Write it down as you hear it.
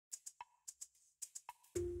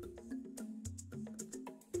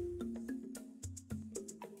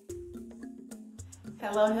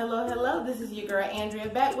Hello, hello, hello. This is your girl Andrea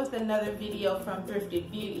back with another video from Thrifted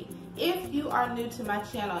Beauty. If you are new to my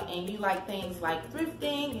channel and you like things like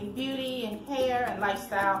thrifting and beauty and hair and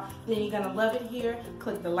lifestyle, then you're gonna love it here.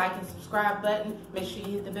 Click the like and subscribe button. Make sure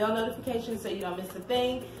you hit the bell notification so you don't miss a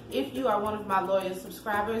thing. If you are one of my loyal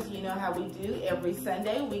subscribers, you know how we do. Every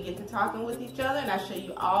Sunday we get to talking with each other and I show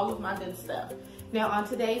you all of my good stuff. Now on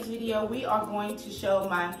today's video, we are going to show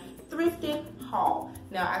my thrifted haul.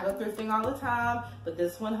 Now I go thrifting all the time, but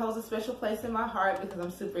this one holds a special place in my heart because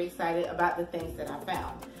I'm super excited about the things that I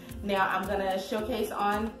found. Now I'm gonna showcase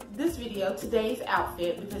on this video today's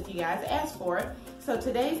outfit because you guys asked for it. So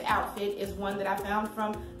today's outfit is one that I found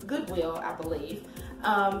from Goodwill, I believe.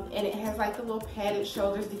 And it has like the little padded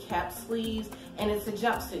shoulders, the cap sleeves, and it's a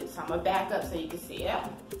jumpsuit. So I'm gonna back up so you can see it.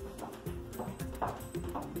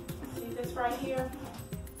 See this right here?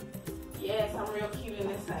 Yes, I'm real cute in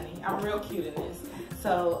this, honey. I'm real cute in this.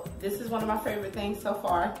 So this is one of my favorite things so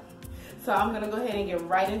far. So I'm gonna go ahead and get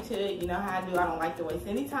right into it. You know how I do, I don't like to waste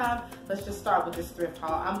any time. Let's just start with this thrift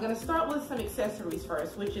haul. I'm gonna start with some accessories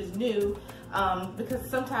first, which is new, because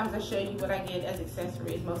sometimes I show you what I get as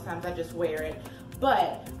accessories. Most times I just wear it.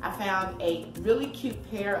 But I found a really cute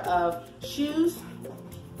pair of shoes.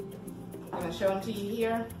 I'm gonna show them to you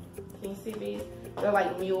here. Can you see these? They're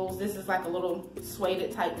like mules. This is like a little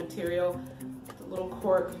suede type material, a little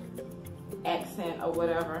cork accent or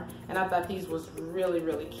whatever. And I thought these was really,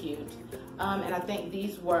 really cute. And I think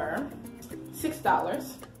these were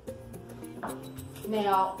 $6.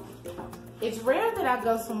 Now, it's rare that I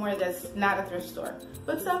go somewhere that's not a thrift store.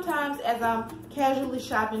 But sometimes as I'm casually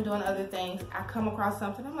shopping, doing other things, I come across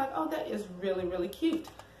something. I'm like, oh, that is really, really cute.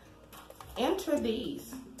 Enter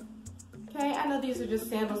these. Okay, I know these are just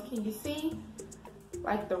sandals. Can you see?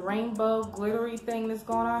 Like the rainbow glittery thing that's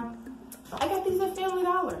going on. I got these at Family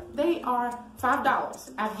Dollar. They are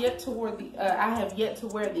 $5. I have yet to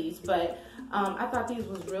wear these, but I thought these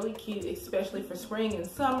was really cute, especially for spring and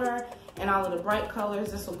summer and all of the bright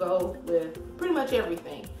colors. This will go with pretty much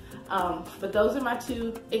everything. But those are my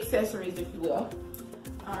two accessories, if you will.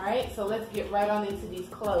 All right, so let's get right on into these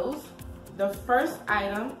clothes. The first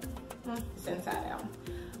item, it's inside out,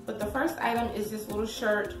 but the first item is this little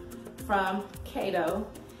shirt from Cato,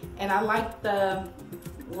 and I like the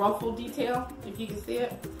ruffle detail, if you can see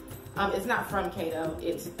it. It's not from Cato,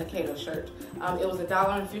 it's a Cato shirt. It was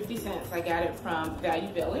 $1.50. I got it from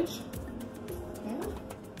Value Village. Okay.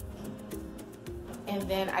 And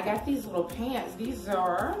then I got these little pants. These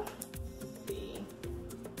are, let's see,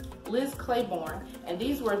 Liz Claiborne, and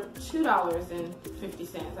these were $2.50.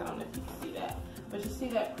 I don't know if you can see that, but you see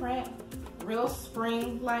that print? Real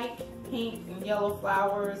spring-like pink and yellow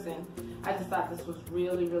flowers, and I just thought this was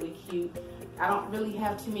really, really cute. I don't really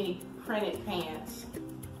have too many printed pants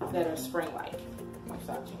that are spring-like.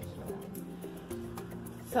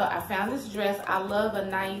 So I found this dress. I love a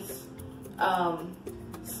nice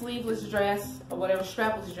sleeveless dress, or whatever,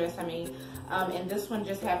 strapless dress, I mean. And this one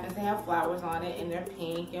just happens to have flowers on it, and they're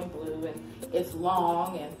pink and blue, and it's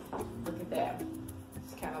long, and look at that.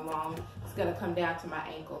 It's kind of long. It's gonna come down to my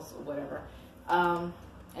ankles or whatever.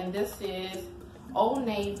 And this is Old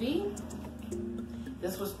Navy.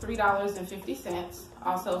 This was $3.50,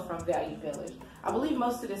 also from Value Village. I believe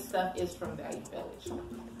most of this stuff is from Value Village.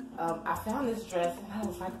 I found this dress and I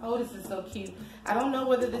was like, oh, this is so cute. I don't know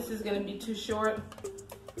whether this is gonna be too short.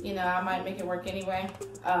 You know, I might make it work anyway.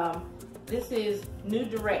 This is New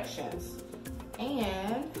Directions.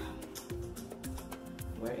 And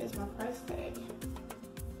where is my price tag?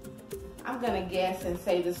 I'm gonna guess and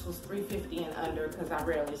say this was $3.50 and under because I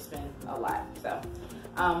rarely spend a lot. So,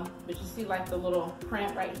 but you see like the little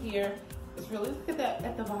print right here. It's really, look at that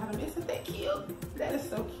at the bottom. Isn't that cute? That is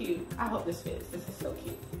so cute. I hope this fits. This is so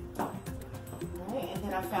cute. All right, and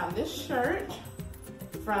then I found this shirt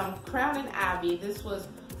from Crown and Ivy. This was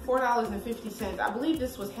 $4.50. I believe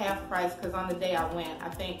this was half price because on the day I went, I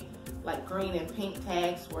think like green and pink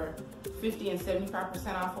tags were 50 and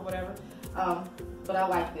 75% off or whatever. But I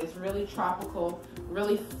like this, really tropical,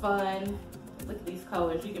 really fun. Look at these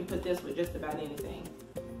colors. You can put this with just about anything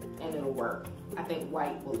and it'll work. I think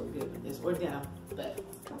white will look good with this, or denim, but.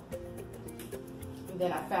 And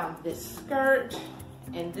then I found this skirt,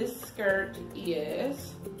 and this skirt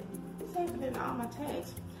is, saving in all my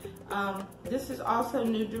tags. This is also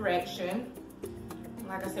New Direction.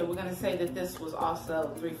 Like I said, we're gonna say that this was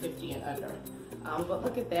also $3.50 and under. But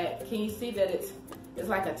look at that. Can you see that it's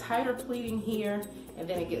like a tighter pleating here, and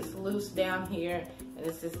then it gets loose down here, and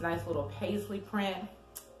it's this nice little paisley print.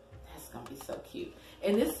 That's gonna be so cute.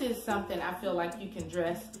 And this is something I feel like you can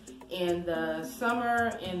dress in the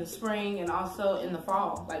summer, in the spring, and also in the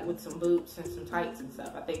fall, like with some boots and some tights and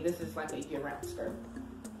stuff. I think this is like a year-round skirt.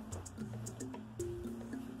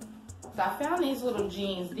 So I found these little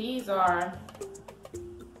jeans. These are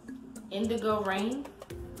Indigo Rain.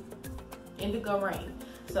 Indigo Rain.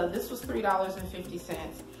 So this was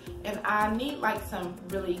 $3.50. And I need like some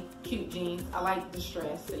really cute jeans. I like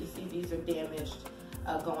distress. So you see these are damaged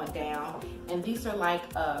going down. And these are like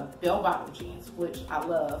bell-bottom jeans, which I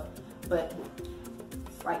love. But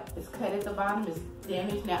it's like it's cut at the bottom, it's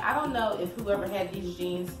damaged. Now I don't know if whoever had these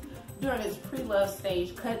jeans during its pre-love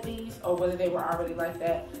stage cut these or whether they were already like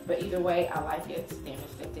that. But either way, I like it. It's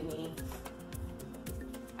damaged at the knee.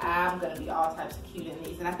 I'm gonna be all types of cute in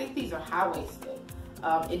these. And I think these are high-waisted.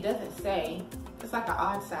 It doesn't say, it's like an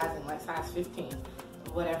odd sizing, like size 15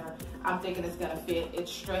 or whatever. I'm thinking it's gonna fit.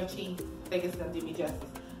 It's stretchy. I think it's gonna do me justice.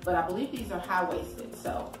 But I believe these are high-waisted,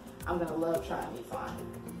 so I'm gonna love trying these on.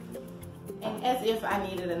 And as if I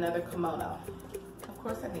needed another kimono. Of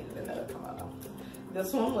course I needed another kimono.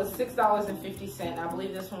 This one was $6.50. I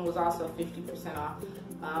believe this one was also 50% off.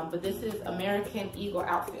 But this is American Eagle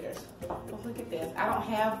Outfitters. Oh, look at this. I don't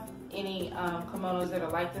have any kimonos that are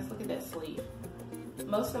like this. Look at that sleeve.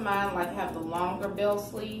 Most of mine like have the longer bell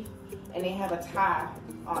sleeve and they have a tie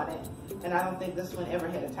on it. And I don't think this one ever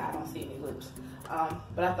had a tie. I don't see any loops.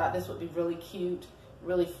 But I thought this would be really cute,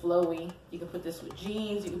 really flowy. You can put this with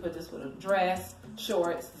jeans. You can put this with a dress,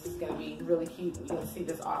 shorts. This is going to be really cute. You're going to see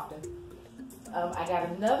this often. I got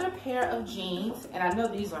another pair of jeans, and I know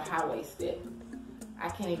these are high-waisted. I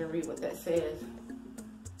can't even read what that says.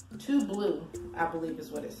 Too blue, I believe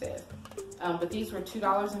is what it says. But these were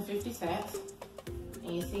 $2.50.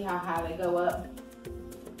 And you see how high they go up.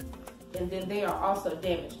 And then they are also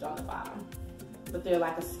damaged on the bottom. But they're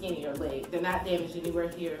like a skinnier leg. They're not damaged anywhere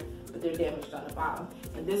here, but they're damaged on the bottom.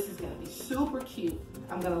 And this is gonna be super cute.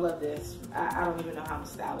 I'm gonna love this. I don't even know how to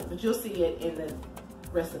style it, but you'll see it in the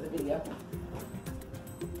rest of the video.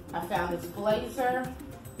 I found this blazer.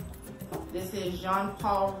 This is Jean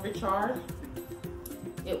Paul Richard.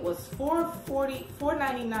 It was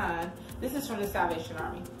 $4.99. This is from the Salvation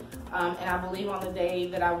Army. And I believe on the day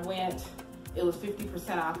that I went, it was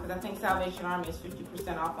 50% off, because I think Salvation Army is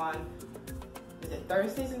 50% off on, is it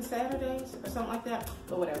Thursdays and Saturdays or something like that?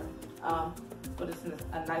 But whatever. But it's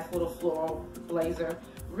a nice little floral blazer.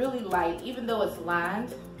 Really light, even though it's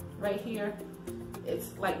lined right here,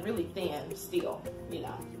 it's like really thin still, you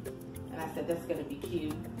know. And I said that's gonna be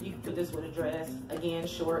cute. You can put this with a dress, again,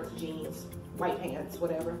 shorts, jeans, white pants,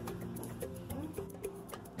 whatever.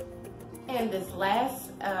 And this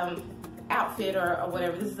last outfit or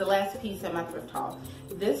whatever, this is the last piece of my thrift haul.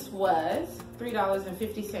 This was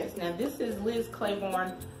 $3.50. Now this is Liz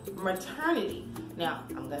Claiborne maternity. Now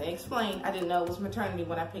I'm gonna explain, I didn't know it was maternity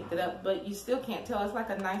when I picked it up, but you still can't tell. It's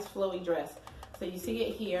like a nice flowy dress. So you see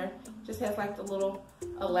it here, just has like the little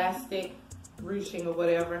elastic ruching or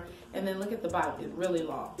whatever. And then look at the bottom, it's really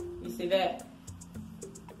long. You see that?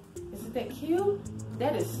 Isn't that cute?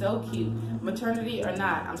 That is so cute. Maternity or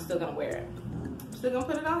not, I'm still gonna wear it. I'm still gonna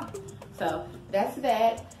put it on. So that's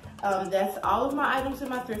that. That's all of my items in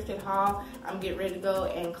my thrifted haul. I'm getting ready to go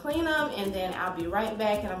and clean them, and then I'll be right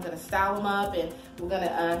back and I'm gonna style them up and we're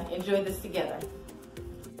gonna enjoy this together.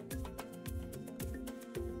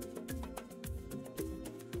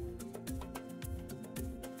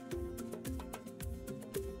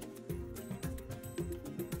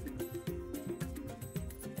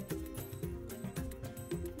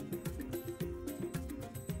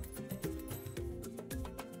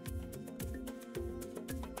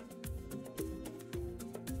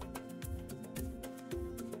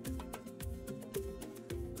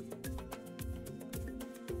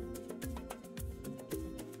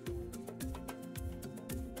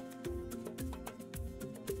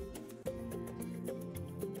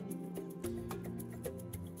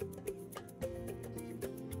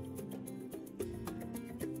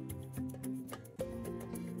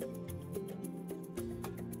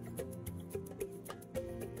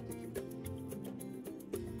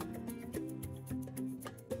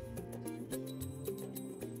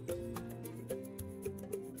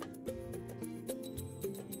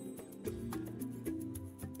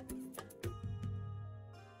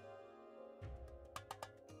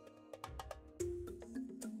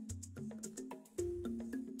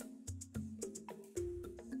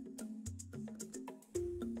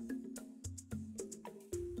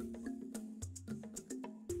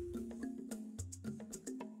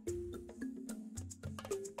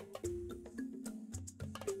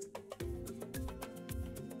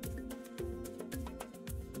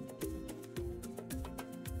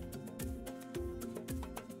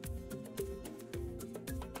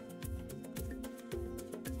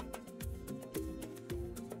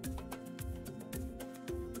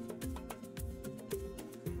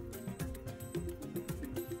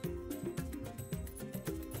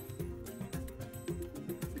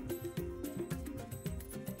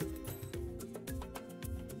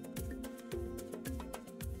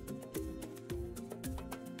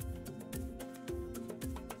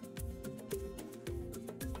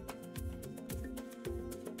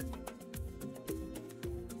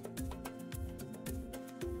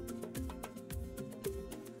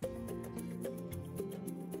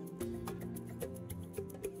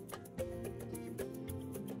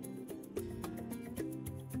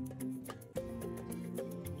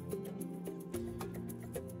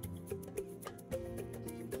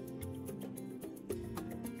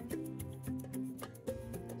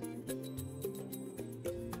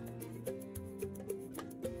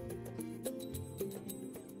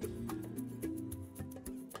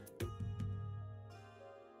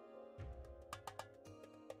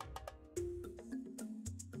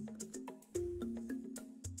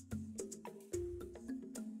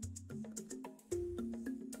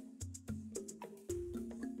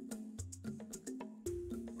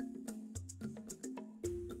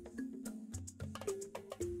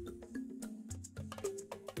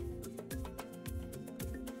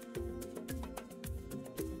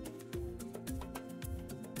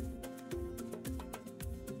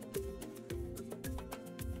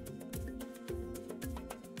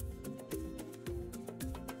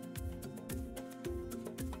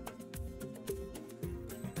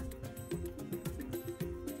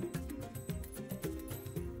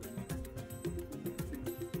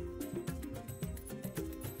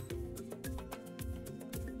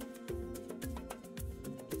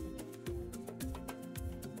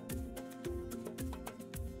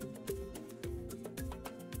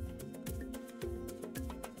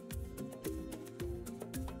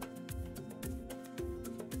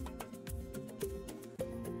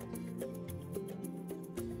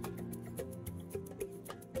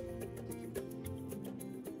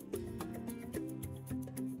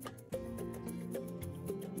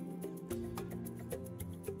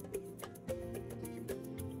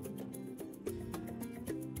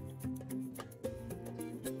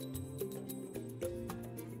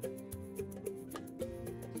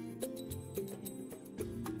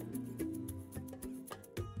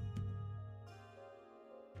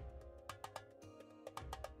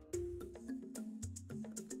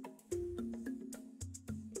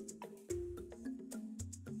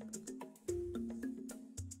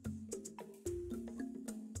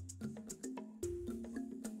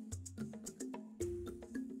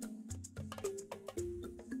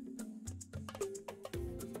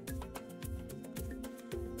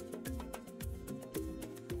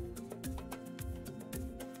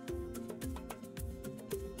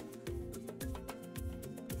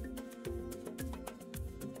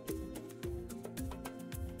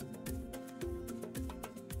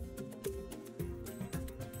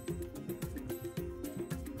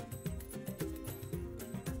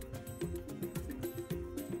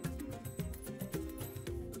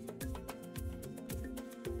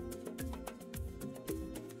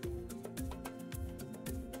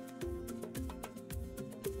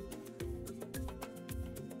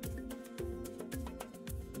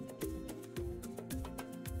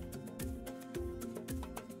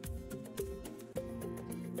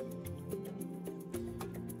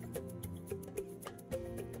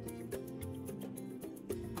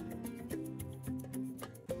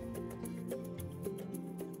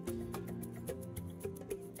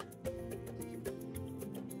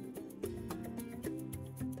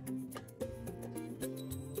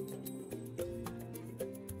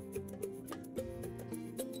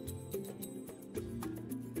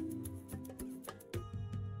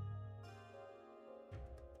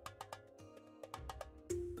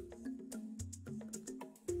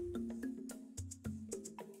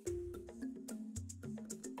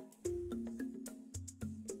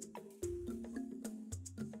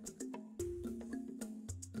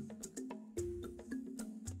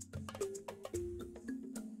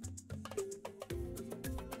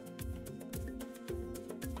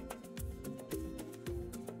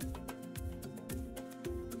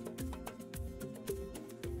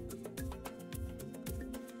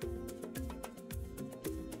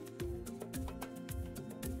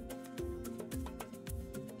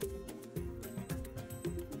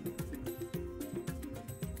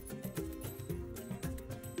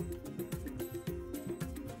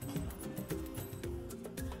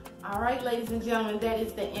 All right, ladies and gentlemen, that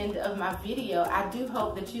is the end of my video. I do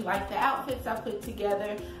hope that you like the outfits I put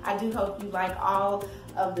together. I do hope you like all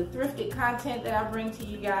of the thrifted content that I bring to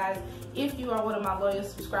you guys. If you are one of my loyal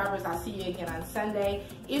subscribers, I'll see you again on Sunday.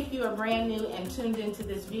 If you are brand new and tuned into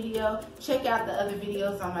this video, check out the other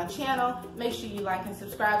videos on my channel. Make sure you like and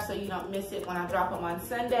subscribe so you don't miss it when I drop them on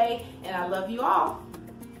Sunday. And I love you all.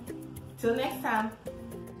 Till next time.